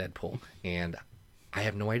expert on Deadpool, and I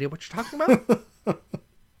have no idea what you're talking about."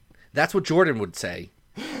 That's what Jordan would say.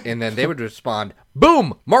 And then they would respond,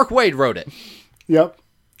 "Boom! Mark Waid wrote it." Yep.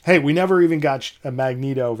 Hey, we never even got a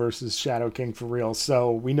Magneto versus Shadow King for real,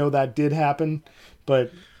 so we know that did happen,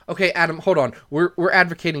 but... Okay, Adam, hold on. We're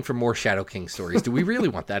advocating for more Shadow King stories. Do we really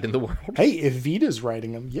want that in the world? Hey, if Vita's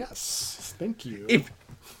writing them, yes. Thank you.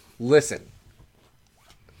 Listen,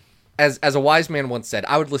 as a wise man once said,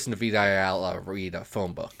 I would listen to Vita Ayala read a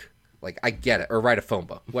phone book. Like, I get it. Or write a phone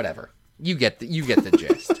book. Whatever. You get the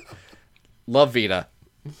gist. Love Vita.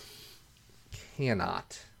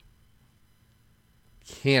 Cannot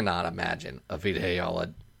imagine a Vita Ayala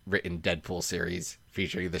written Deadpool series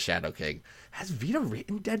featuring the Shadow King. Has Vita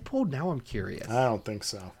written Deadpool? Now I'm curious. I don't think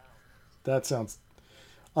so. That sounds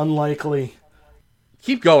unlikely.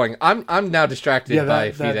 Keep going. I'm now distracted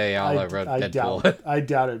by Vita Ayala wrote Deadpool. I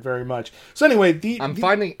doubt it very much. So anyway, I'm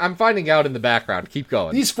finding out in the background. Keep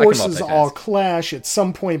going. These forces all clash. At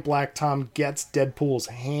some point, Black Tom gets Deadpool's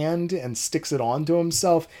hand and sticks it onto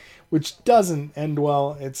himself, which doesn't end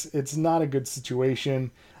well. It's not a good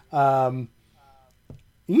situation.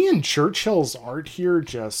 Ian Churchill's art here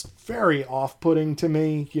just very off-putting to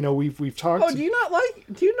me. You know, we've talked. Oh, do you not like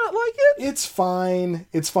it? It's fine.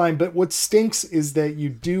 It's fine. But what stinks is that you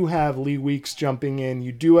do have Lee Weeks jumping in.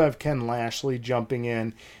 You do have Ken Lashley jumping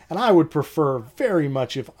in. And I would prefer very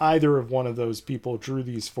much if either of one of those people drew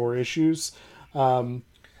these 4 issues.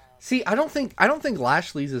 See, I don't think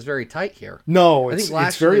Lashley's is very tight here. No, I it's think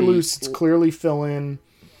it's very Lashley- loose. It's clearly fill in.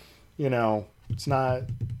 You know, it's not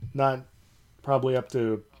probably up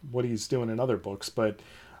to what he's doing in other books. But,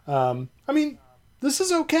 I mean, this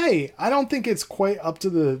is okay. I don't think it's quite up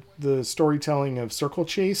to the storytelling of Circle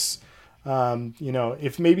Chase. You know,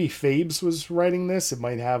 if maybe Fabes was writing this, it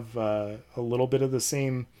might have a little bit of the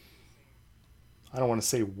same, I don't want to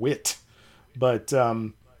say wit, but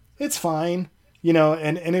it's fine. You know,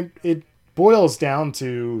 and it boils down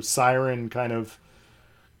to Siren kind of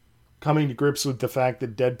coming to grips with the fact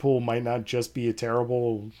that Deadpool might not just be a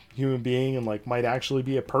terrible human being and like might actually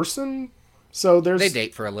be a person. So They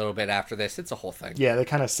date for a little bit after this. It's a whole thing. yeah, they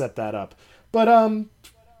kind of set that up, but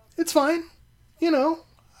it's fine. You know,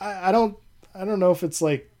 I don't know if it's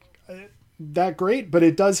like that great, but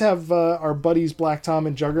it does have our buddies Black Tom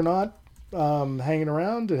and Juggernaut hanging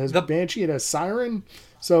around. It has Banshee. It has Siren.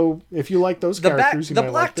 So if you like those characters, you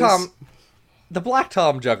might like this. The Black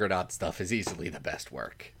Tom Juggernaut stuff is easily the best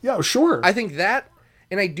work. Yeah, sure. I think that,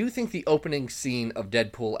 and I do think the opening scene of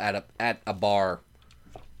Deadpool at a bar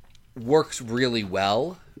works really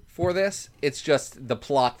well for this. It's just the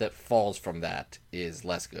plot that falls from that is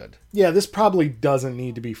less good. Yeah, this probably doesn't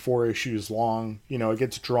need to be 4 issues long. You know, it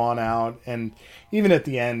gets drawn out, and even at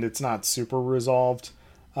the end, it's not super resolved.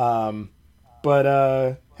 But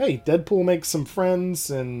hey, Deadpool makes some friends,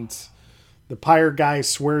 and the Pyre guy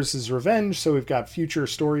swears his revenge, so we've got future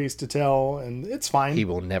stories to tell, and it's fine. He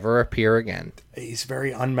will never appear again. He's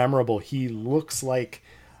very unmemorable. He looks like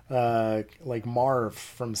Marv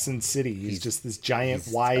from Sin City. He's just this giant,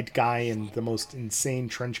 wide guy in the most insane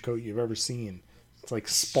trench coat you've ever seen. It's like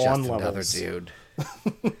Spawn Just levels. another dude.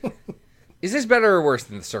 Is this better or worse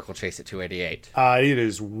than the Circle Chase at 288? It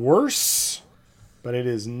is worse, but it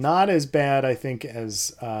is not as bad, I think,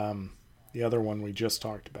 as the other one we just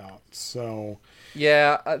talked about. So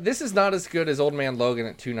Yeah, this is not as good as Old Man Logan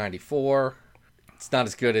at 294. It's not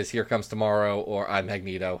as good as Here Comes Tomorrow or I'm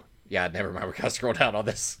Magneto. Yeah, never mind. We gotta scroll down on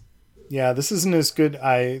this. yeah, this isn't as good.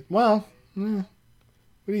 What do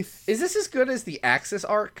you Is this as good as the Axis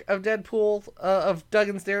arc of Deadpool, of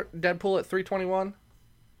Duggan's Deadpool at 321?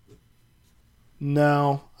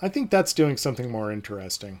 No, I think that's doing something more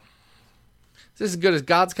interesting. Is this as good as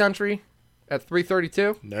God's Country at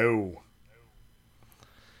 332? No.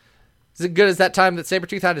 Is it good as that time that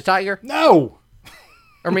Sabretooth had a tiger? No!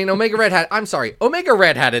 Omega Red had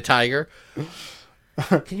a tiger.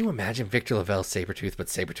 Can you imagine Victor Lavelle's Sabretooth, but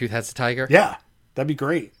Sabretooth has a tiger? Yeah, that'd be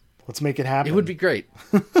great. Let's make it happen. It would be great.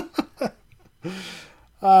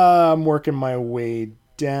 I'm working my way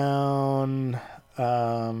down.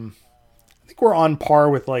 I think we're on par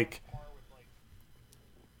with like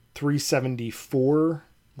 374,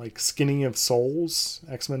 like Skinning of Souls,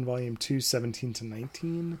 X-Men Volume 2, 17 to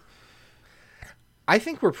 19. I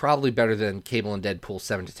think we're probably better than Cable and Deadpool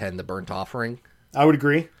 7 to 10, The Burnt Offering. I would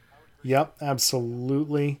agree. Yep,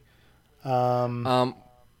 absolutely.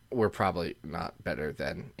 We're probably not better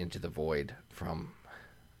than Into the Void from...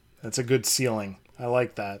 That's a good ceiling. I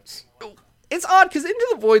like that. It's odd because Into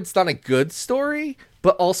the Void's not a good story,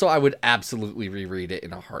 but also I would absolutely reread it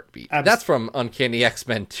in a heartbeat. That's from Uncanny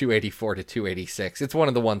X-Men 284 to 286. It's one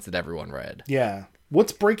of the ones that everyone read. Yeah.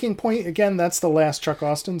 What's Breaking Point again? That's the last Chuck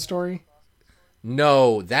Austin story?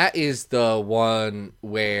 No, that is the one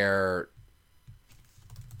where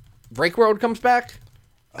Break Road comes back.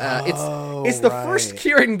 It's the first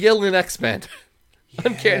Kieran Gillen X-Men. Yeah.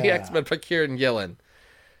 Uncanny X-Men by Kieran Gillen.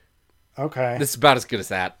 Okay. This is about as good as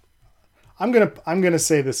that. I'm gonna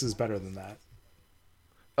say this is better than that.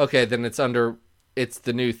 Okay, then it's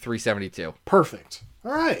the new 372. Perfect.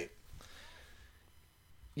 All right.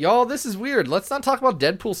 Y'all, this is weird. Let's not talk about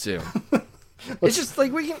Deadpool soon. It's just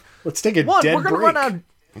like we can. Let's take a dead we're gonna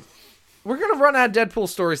break. We're gonna run out of Deadpool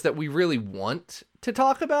stories that we really want to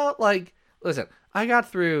talk about. Like, listen, I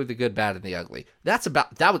got through the good, bad, and the ugly. That's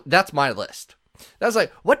my list. That's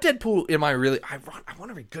like, what Deadpool am I really? I want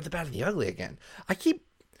to read Good, the Bad, and the Ugly again. I keep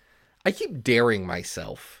daring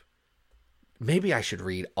myself. Maybe I should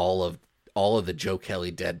read all of the Joe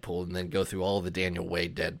Kelly Deadpool and then go through all of the Daniel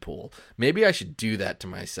Wade Deadpool. Maybe I should do that to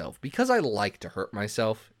myself because I like to hurt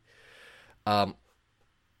myself. And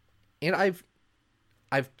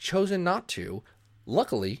I've chosen not to.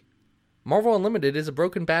 Luckily, Marvel Unlimited is a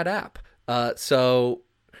broken bad app. So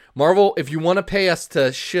Marvel, if you want to pay us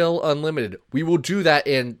to shill Unlimited, we will do that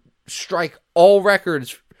and strike all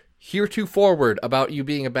records heretofore about you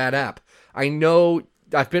being a bad app. I know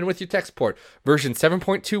I've been with your tech support. Version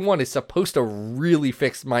 7.21 is supposed to really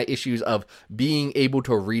fix my issues of being able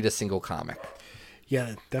to read a single comic.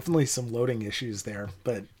 Yeah, definitely some loading issues there,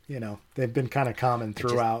 but they've been kind of common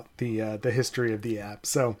throughout the history of the app.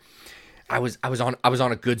 So I was on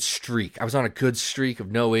a good streak. I was on a good streak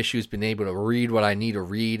of no issues, being able to read what I need to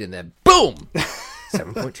read, and then boom,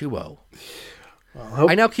 7.20.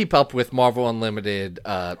 I now keep up with Marvel Unlimited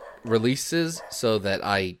releases so that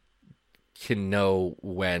I can know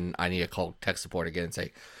when I need to call tech support again and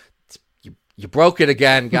say, you broke it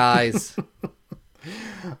again, guys.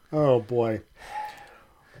 Oh boy.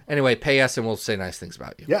 Anyway, pay us and we'll say nice things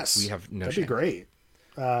about you. Yes. We have no That'd shame. be great.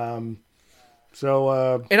 And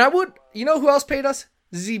I would, who else paid us?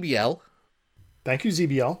 ZBL. Thank you,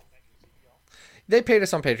 ZBL. They paid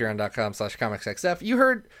us on patreon.com/comicsxf. You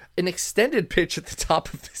heard an extended pitch at the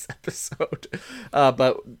top of this episode,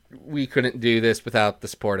 but we couldn't do this without the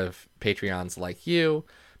support of Patreons like you.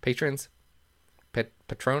 Patrons?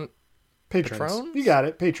 Patrons? You got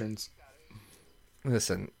it. Patrons.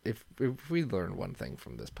 Listen, if we learn one thing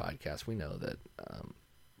from this podcast, we know that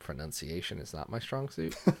pronunciation is not my strong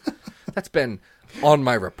suit. That's been on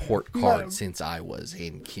my report card since I was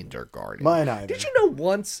in kindergarten. Mine either. Did you know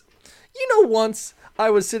once I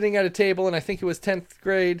was sitting at a table, and I think it was 10th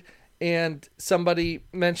grade, and somebody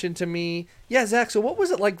mentioned to me, yeah, Zach, so what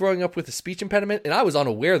was it like growing up with a speech impediment? And I was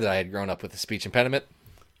unaware that I had grown up with a speech impediment.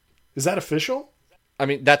 Is that official? I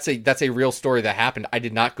mean, that's a real story that happened. I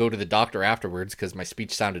did not go to the doctor afterwards because my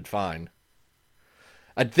speech sounded fine.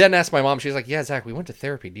 I then asked my mom, she's like, yeah, Zach, we went to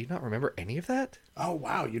therapy. Do you not remember any of that? Oh,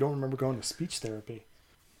 wow. You don't remember going to speech therapy?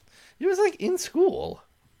 It was like in school.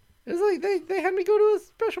 It was like they had me go to a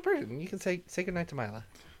special person. You can say goodnight to Mila.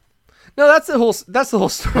 No, that's the whole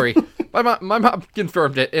story. my mom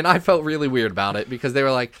confirmed it, and I felt really weird about it because they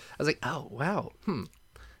were like, I was like, oh, wow.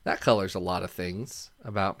 That colors a lot of things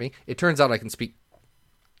about me. It turns out I can speak.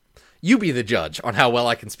 You be the judge on how well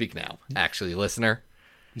I can speak now, actually, listener.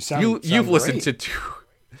 You've listened to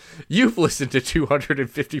You've listened to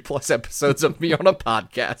 250 plus episodes of me on a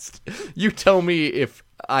podcast. You tell me if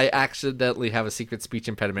I accidentally have a secret speech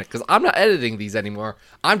impediment, because I'm not editing these anymore.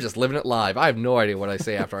 I'm just living it live. I have no idea what I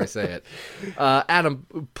say after I say it.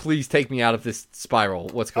 Adam, please take me out of this spiral.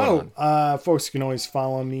 What's going on? Folks, you can always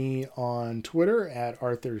follow me on Twitter at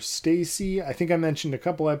Arthur Stacy. I think I mentioned a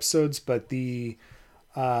couple episodes, but the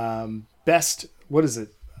best, what is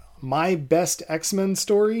it? My Best X-Men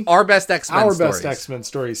Story? Our Best X-Men Stories. Best X-Men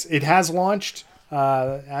Stories. It has launched.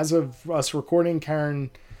 As of us recording,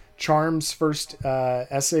 Karen Charm's first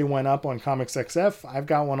essay went up on Comics XF. I've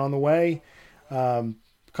got one on the way. A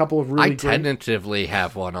couple of really great... I tentatively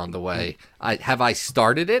have one on the way. Have I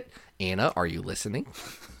started it? Anna, are you listening?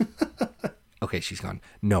 Okay, she's gone.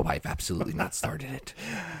 No, I've absolutely not started it.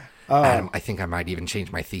 Adam, I think I might even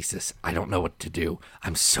change my thesis. I don't know what to do.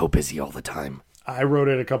 I'm so busy all the time. I wrote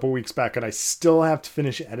it a couple weeks back, and I still have to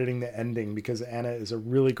finish editing the ending because Anna is a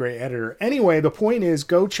really great editor. Anyway, the point is,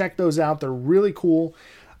 go check those out. They're really cool.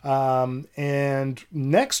 And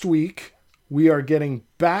next week, we are getting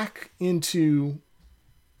back into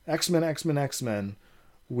X-Men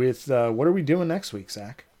with, what are we doing next week,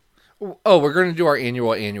 Zach? Oh, we're going to do our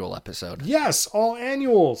annual episode. Yes, all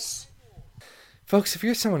annuals. Folks, if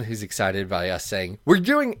you're someone who's excited by us saying, we're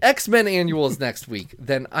doing X-Men annuals next week,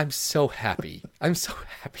 then I'm so happy. I'm so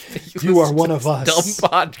happy that you are one of us.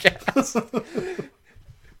 Dumb podcast.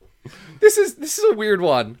 This is a weird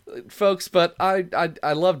one, folks, but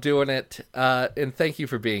I love doing it, and thank you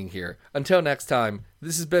for being here. Until next time,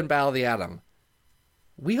 this has been Battle of the Atom.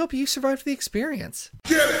 We hope you survived the experience.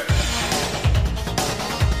 Get it!